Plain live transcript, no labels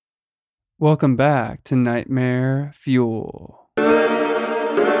Welcome back to Nightmare Fuel.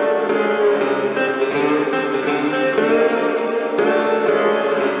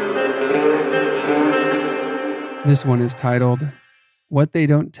 This one is titled, What They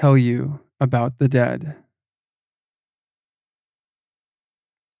Don't Tell You About the Dead.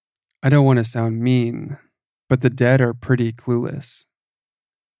 I don't want to sound mean, but the dead are pretty clueless.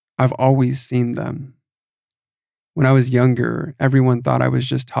 I've always seen them. When I was younger, everyone thought I was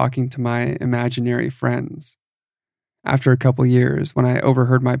just talking to my imaginary friends. After a couple years, when I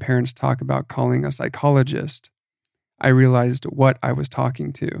overheard my parents talk about calling a psychologist, I realized what I was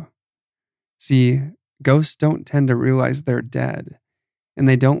talking to. See, ghosts don't tend to realize they're dead, and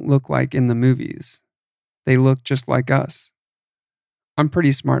they don't look like in the movies. They look just like us. I'm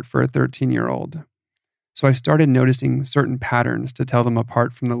pretty smart for a 13-year-old, so I started noticing certain patterns to tell them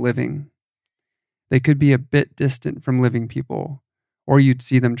apart from the living. They could be a bit distant from living people, or you'd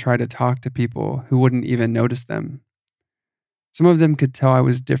see them try to talk to people who wouldn't even notice them. Some of them could tell I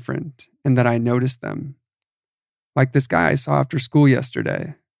was different and that I noticed them. Like this guy I saw after school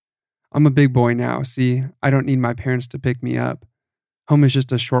yesterday. I'm a big boy now, see, I don't need my parents to pick me up. Home is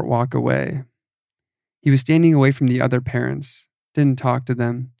just a short walk away. He was standing away from the other parents, didn't talk to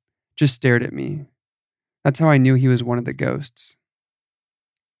them, just stared at me. That's how I knew he was one of the ghosts.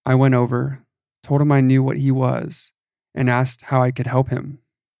 I went over, told him I knew what he was, and asked how I could help him.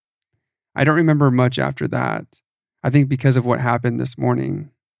 I don't remember much after that, I think because of what happened this morning.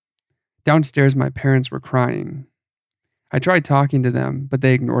 Downstairs, my parents were crying. I tried talking to them, but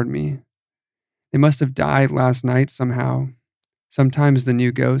they ignored me. They must have died last night somehow. Sometimes the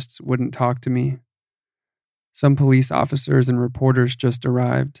new ghosts wouldn't talk to me. Some police officers and reporters just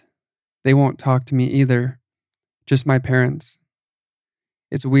arrived. They won't talk to me either, just my parents.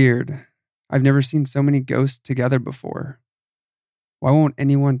 It's weird. I've never seen so many ghosts together before. Why won't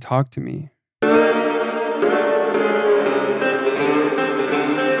anyone talk to me?